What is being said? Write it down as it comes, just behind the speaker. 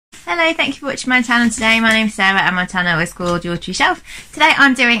Hello, thank you for watching my channel today. My name is Sarah and my channel is called Your True Shelf. Today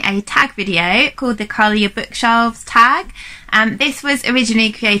I'm doing a tag video called the Cull Your Bookshelves tag. This was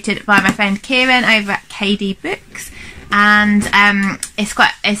originally created by my friend Kieran over at KD Books, and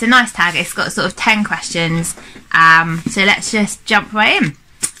it's a nice tag. It's got sort of 10 questions, so let's just jump right in.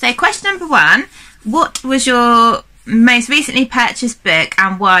 So question number 1, what was your most recently purchased book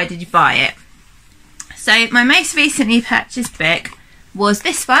and why did you buy it? So my most recently purchased book was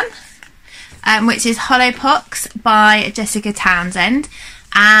this one, which is Hollowpox by Jessica Townsend,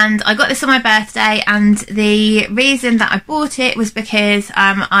 and I got this on my birthday, and the reason that I bought it was because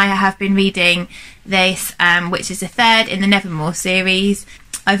I have been reading this, which is the third in the Nevermore series.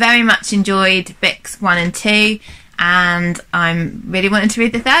 I very much enjoyed books 1 and 2, and I'm really wanting to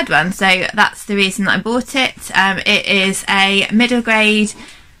read the third one, so that's the reason that I bought it. It is a middle grade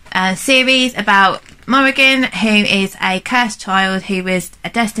series about Morrigan, who is a cursed child who was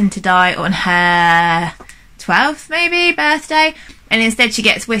destined to die on her 12th maybe birthday, and instead she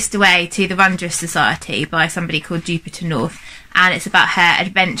gets whisked away to the Wondrous Society by somebody called Jupiter North, and it's about her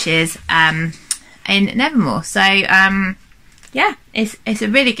adventures in Nevermore. So yeah, it's a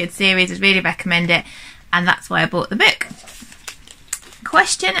really good series. I really recommend it, and that's why I bought the book.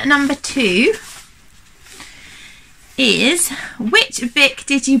 Question number 2 is, which book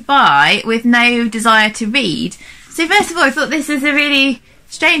did you buy with no desire to read? So first of all, I thought this was a really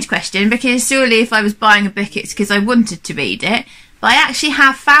strange question, because surely if I was buying a book it's because I wanted to read it, but I actually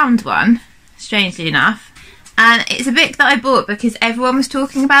have found one, strangely enough, and it's a book that I bought because everyone was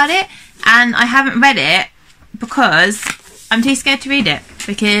talking about it, and I haven't read it because I'm too scared to read it,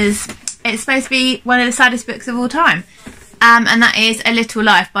 because it's supposed to be one of the saddest books of all time, and that is A Little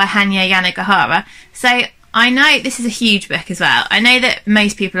Life by Hanya Yanigahara. So I know this is a huge book as well. I know that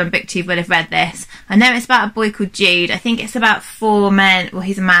most people on BookTube will have read this. I know it's about a boy called Jude. I think it's about 4 men, well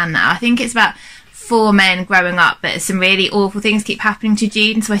he's a man now. I think it's about 4 men growing up, but some really awful things keep happening to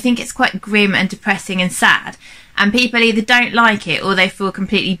Jude, and so I think it's quite grim and depressing and sad. And people either don't like it or they feel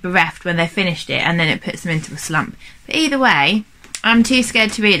completely bereft when they've finished it, and then it puts them into a slump. But either way, I'm too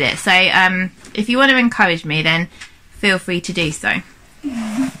scared to read it. So if you want to encourage me, then feel free to do so.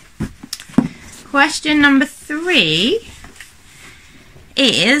 Question number 3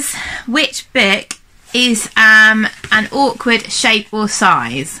 is, which book is an awkward shape or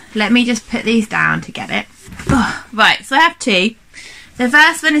size? Let me just put these down to get it. Oh, right, so I have 2. The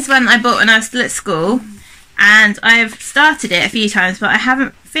first one is one I bought when I was still at school, and I've started it a few times, but I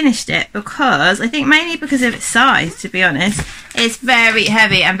haven't finished it because, I think mainly because of its size, to be honest. It's very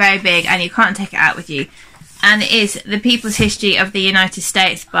heavy and very big, and you can't take it out with you. And it is The People's History of the United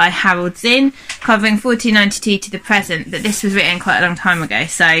States by Harold Zinn, covering 1492 to the present, but this was written quite a long time ago,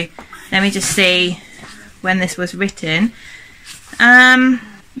 so let me just see when this was written.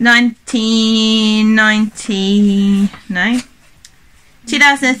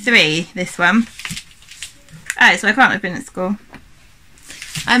 2003, this one. Oh, so I can't have been at school.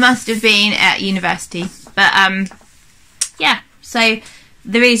 I must have been at university, but yeah, so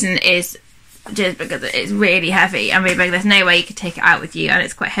the reason is just because it's really heavy and really big. There's no way you could take it out with you, and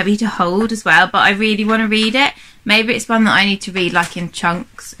it's quite heavy to hold as well, but I really want to read it. Maybe it's one that I need to read like in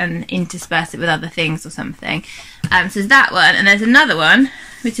chunks and intersperse it with other things or something. So there's that one, and there's another one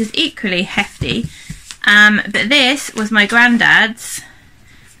which is equally hefty, but this was my granddad's,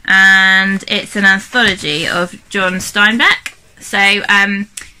 and it's an anthology of John Steinbeck. So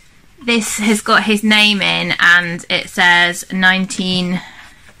this has got his name in, and it says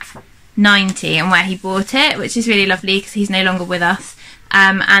 1990 and where he bought it, which is really lovely because he's no longer with us.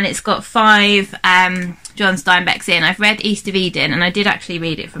 And it's got 5 John Steinbecks in. I've read East of Eden, and I did actually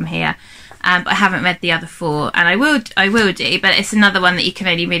read it from here, but I haven't read the other 4, and I will do, but it's another one that you can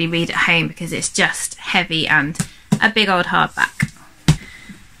only really read at home because it's just heavy and a big old hardback.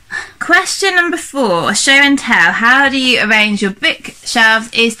 Question number 4, show and tell. How do you arrange your bookshelves?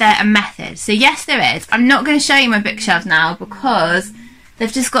 Is there a method? So yes, there is. I'm not going to show you my bookshelves now because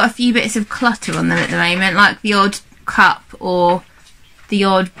they've just got a few bits of clutter on them at the moment, like the odd cup or the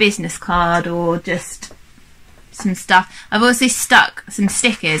odd business card or just some stuff. I've also stuck some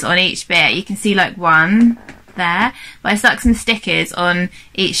stickers on each bit. You can see like one there, but I stuck some stickers on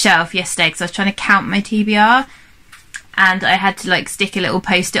each shelf yesterday because I was trying to count my TBR, and I had to like stick a little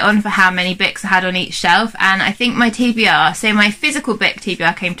post-it on for how many books I had on each shelf, and I think my TBR, so my physical book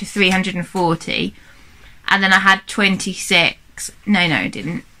TBR came to 340, and then I had 26, no it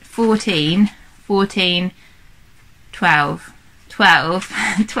didn't, 12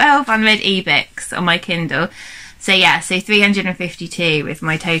 unread ebooks on my Kindle. So yeah, so 352 with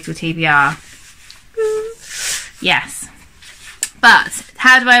my total TBR. Yes. But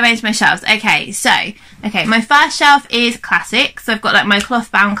how do I arrange my shelves? Okay, so my first shelf is classics. So I've got like my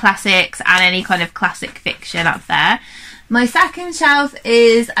cloth bound classics and any kind of classic fiction up there. My second shelf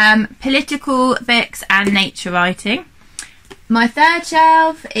is political books and nature writing. My third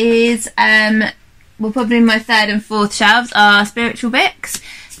shelf is well, probably my third and fourth shelves are spiritual books.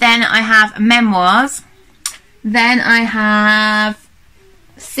 Then I have memoirs. Then I have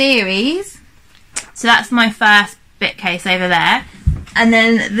series. So that's my first bookcase over there. And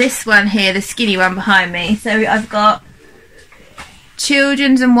then this one here, the skinny one behind me. So I've got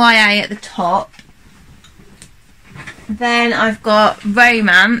children's and YA at the top. Then I've got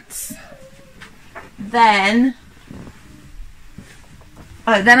romance. Then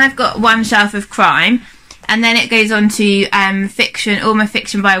I've got one shelf of crime. And then it goes on to fiction, all my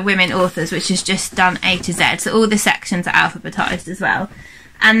fiction by women authors, which is just done A to Z. So all the sections are alphabetised as well.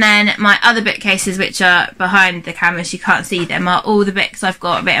 And then my other bookcases, which are behind the camera, so you can't see them, are all the books I've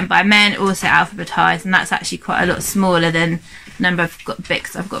got written by men, also alphabetised, and that's actually quite a lot smaller than the number of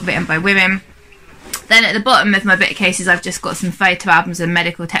books I've got written by women. Then at the bottom of my bookcases, I've just got some photo albums and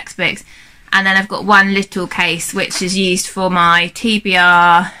medical textbooks, and then I've got one little case which is used for my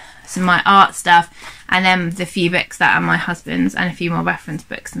TBR, some of my art stuff, and then the few books that are my husband's and a few more reference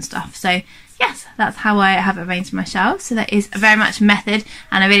books and stuff. So yes, that's how I have arranged my shelves. So that is very much method,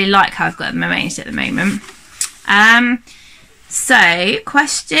 and I really like how I've got them arranged at the moment. So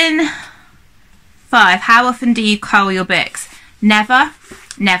question 5, how often do you cull your books? Never,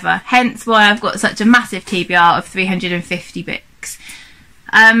 never. Hence why I've got such a massive TBR of 350 books.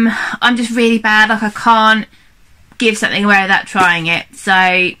 I'm just really bad, like I can't give something away without trying it.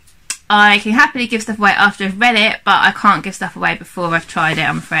 So I can happily give stuff away after I've read it, but I can't give stuff away before I've tried it,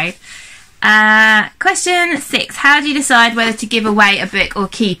 I'm afraid. Question 6, how do you decide whether to give away a book or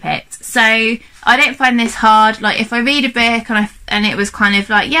keep it? So I don't find this hard. Like if I read a book and it was kind of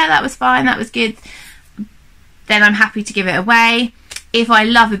like, yeah, that was fine, that was good, then I'm happy to give it away. If I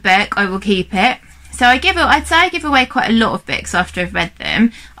love a book, I will keep it. So I'd say I give away quite a lot of books after I've read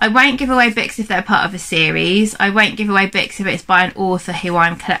them. I won't give away books if they're part of a series. I won't give away books if it's by an author who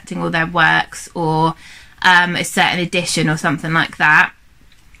I'm collecting all their works, or a certain edition or something like that.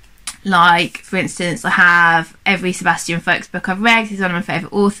 Like, for instance, I have every Sebastian Faulks book I've read. He's one of my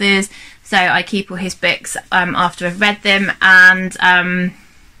favourite authors. So I keep all his books after I've read them. And,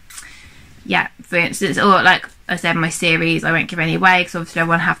 yeah, for instance, or like I said, my series, I won't give any away because obviously I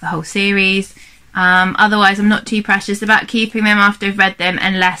want to have the whole series. Otherwise, I'm not too precious about keeping them after I've read them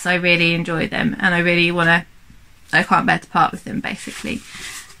unless I really enjoy them and I really I can't bear to part with them, basically.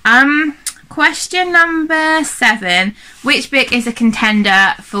 Question number 7. Which book is a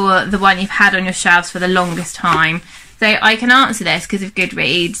contender for the one you've had on your shelves for the longest time? So I can answer this because of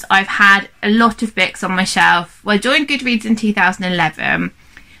Goodreads. I've had a lot of books on my shelf. Well, I joined Goodreads in 2011. And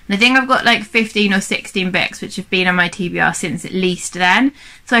I think I've got like 15 or 16 books which have been on my TBR since at least then.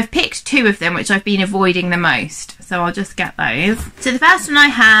 So I've picked 2 of them which I've been avoiding the most. So I'll just get those. So the first one I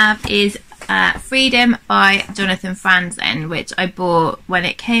have is Freedom by Jonathan Franzen, which I bought when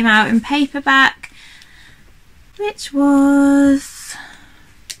it came out in paperback, which was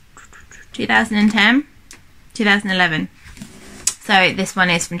 2011. So this one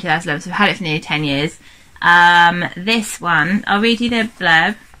is from 2011, so I've had it for nearly 10 years. This one, I'll read you the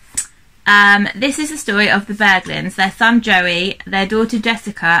blurb. This is the story of the Berglunds, their son Joey, their daughter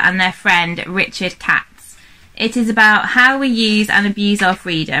Jessica, and their friend Richard Katz. It is about how we use and abuse our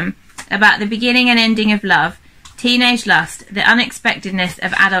freedom, about the beginning and ending of love, teenage lust, the unexpectedness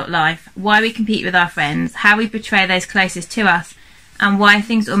of adult life, why we compete with our friends, how we betray those closest to us, and why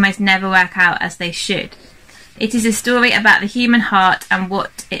things almost never work out as they should. It is a story about the human heart and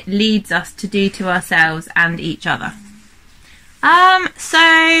what it leads us to do to ourselves and each other.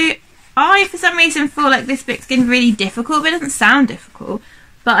 So I, for some reason, feel like this book's getting really difficult, but it doesn't sound difficult.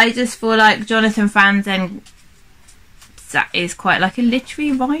 But I just feel like Jonathan Franzen is quite like a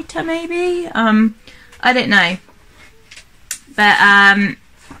literary writer, maybe. I don't know. But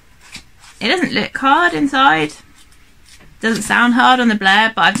it doesn't look hard inside. Doesn't sound hard on the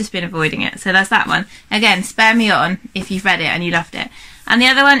blurb, but I've just been avoiding it. So that's that one. Again, spare me on if you've read it and you loved it. And the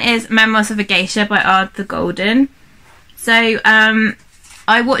other one is Memoirs of a Geisha by Arthur Golden. So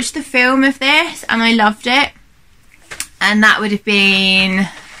I watched the film of this and I loved it. And that would have been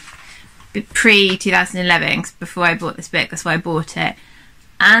pre-2011, before I bought this book. That's why I bought it.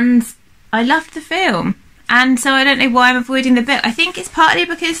 And I loved the film. And so I don't know why I'm avoiding the book. I think it's partly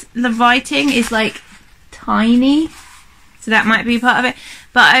because the writing is like tiny. So that might be part of it.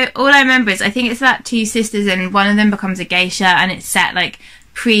 But all I remember is I think it's about 2 sisters and one of them becomes a geisha, and it's set like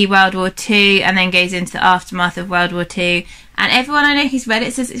pre-World War II and then goes into the aftermath of World War II. and everyone I know who's read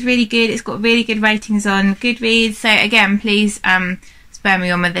it says it's really good. It's got really good ratings on Goodreads, so again, please spur me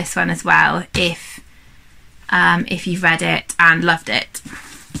on with this one as well if you've read it and loved it.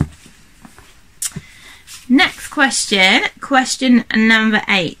 Next question, question number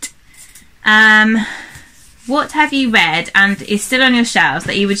 8. What have you read and is still on your shelves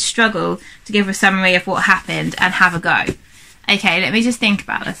that you would struggle to give a summary of what happened and have a go? Okay, let me just think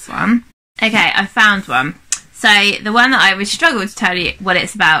about this one. Okay, I found one. So the one that I would struggle to tell you what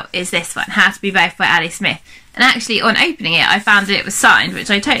it's about is this one, How to Be Both by Ali Smith. And actually, on opening it, I found that it was signed, which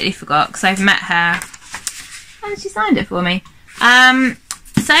I totally forgot because I've met her and she signed it for me.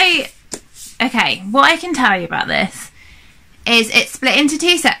 Okay, what I can tell you about this is it's split into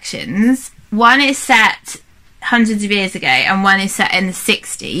 2 sections. One is set hundreds of years ago and one is set in the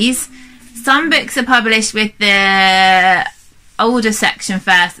 60s. Some books are published with the older section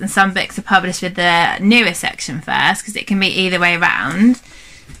first and some books are published with the newer section first, because it can be either way around.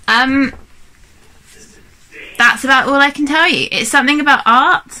 That's about all I can tell you. It's something about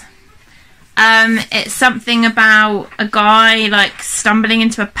art. It's something about a guy like stumbling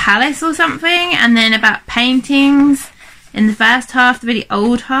into a palace or something, and then about paintings in the first half, the really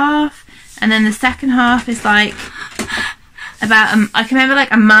old half, and then the second half is like about I can remember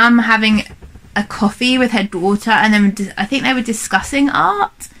like a mum having a coffee with her daughter, and then I think they were discussing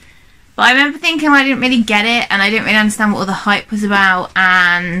art. But I remember thinking I didn't really get it, and I didn't really understand what all the hype was about,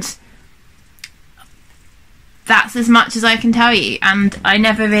 and that's as much as I can tell you. And I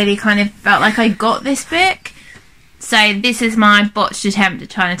never really kind of felt like I got this book, so this is my botched attempt at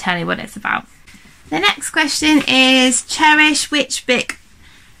trying to tell you what it's about. The next question is, cherish which book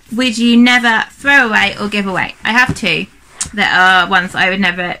would you never throw away or give away? I have 2 that are ones I would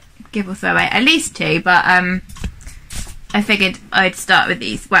never give or throw away, at least 2, but I figured I'd start with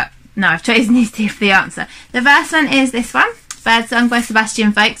these. Well, no, I've chosen these 2 for the answer. The first one is this one, Birdsong by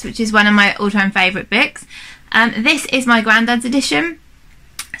Sebastian Faulks, which is one of my all-time favourite books. This is my granddad's edition.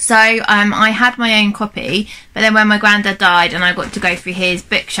 So I had my own copy, but then when my granddad died and I got to go through his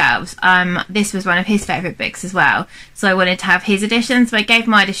bookshelves, this was one of his favourite books as well. So I wanted to have his edition, so I gave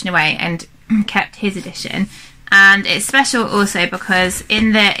my edition away and kept his edition. And it's special also because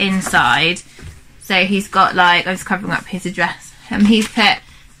in the inside, so he's got like, I was covering up his address, he's put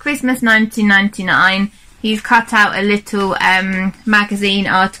Christmas 1999. He's cut out a little magazine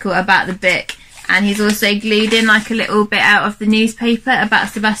article about the book, and he's also glued in like a little bit out of the newspaper about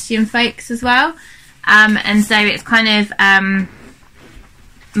Sebastian Faulks as well. And so it's kind of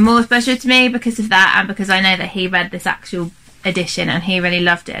more special to me because of that, and because I know that he read this actual edition and he really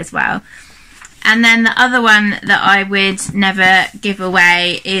loved it as well. And then the other one that I would never give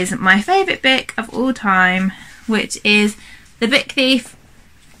away is my favourite book of all time, which is The Book Thief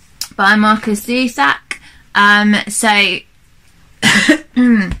by Marcus Zusak.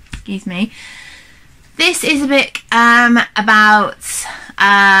 Excuse me. This is a book about,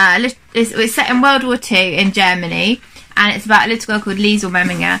 it's set in World War II in Germany, and it's about a little girl called Liesl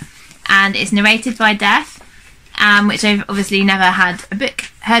Memminger, and it's narrated by Death, which I've obviously never heard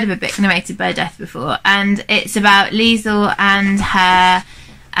of a book narrated by Death before. And it's about Liesl and her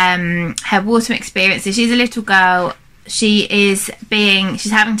wartime experiences. She's a little girl. She's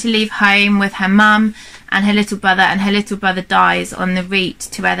having to leave home with her mum and her little brother, and her little brother dies on the route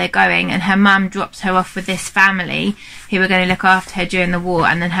to where they're going, and her mum drops her off with this family who are going to look after her during the war,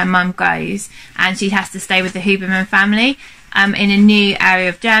 and then her mum goes and she has to stay with the Huberman family in a new area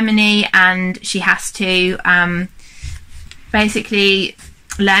of Germany, and she has to basically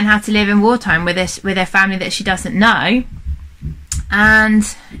learn how to live in wartime with a family that she doesn't know. And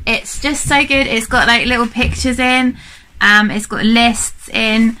it's just so good. It's got like little pictures in, it's got lists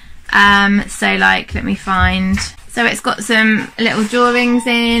in, so like, let me find, so it's got some little drawings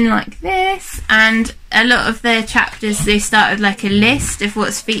in like this, and a lot of the chapters, they start with like a list of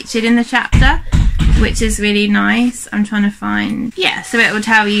what's featured in the chapter, which is really nice. I'm trying to find, yeah, so it will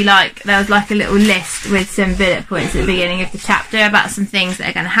tell you like, there was like a little list with some bullet points at the beginning of the chapter about some things that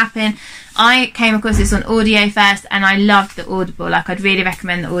are going to happen. I came across this on audio first, and I loved the Audible. Like, I'd really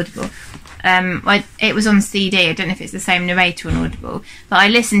recommend the Audible. It was on CD. I don't know if it's the same narrator on Audible, but I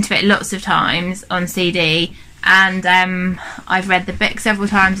listened to it lots of times on CD, and I've read the book several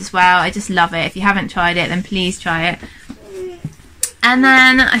times as well. I just love it. If you haven't tried it, then please try it. And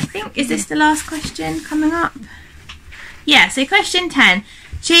then I think, is this the last question coming up? Yeah, so question 10.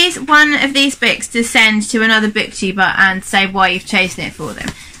 Choose one of these books to send to another booktuber and say why you've chosen it for them.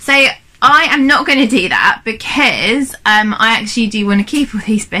 So I am not going to do that because I actually do want to keep all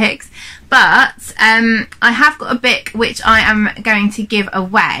these books, but I have got a book which I am going to give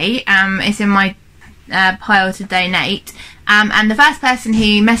away. It's in my pile to donate. And the first person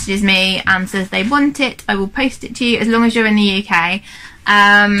who messages me and says they want it, I will post it to you as long as you're in the UK.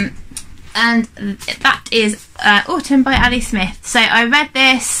 And that is Autumn by Ali Smith. So I read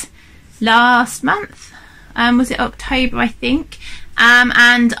this last month. Was it October, I think?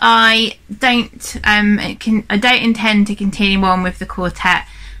 And I don't intend to continue on with the quartet,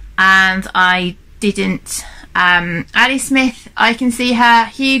 and I didn't. Ali Smith, I can see her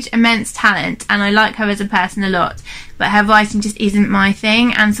huge, immense talent, and I like her as a person a lot, but her writing just isn't my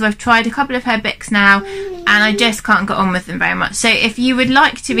thing, and so I've tried a couple of her books now, and I just can't get on with them very much. So if you would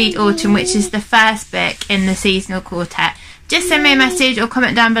like to read Autumn, which is the first book in the seasonal quartet, just send me a message or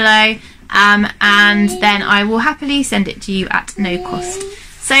comment down below, and then I will happily send it to you at no cost.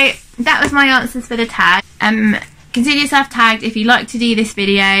 So that was my answers for the tag. Consider yourself tagged if you like to do this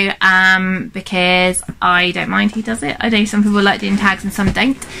video, because I don't mind who does it. I know some people like doing tags and some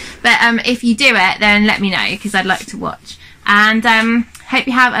don't, but if you do it, then let me know, because I'd like to watch. And hope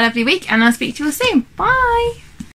you have a lovely week, and I'll speak to you all soon. Bye.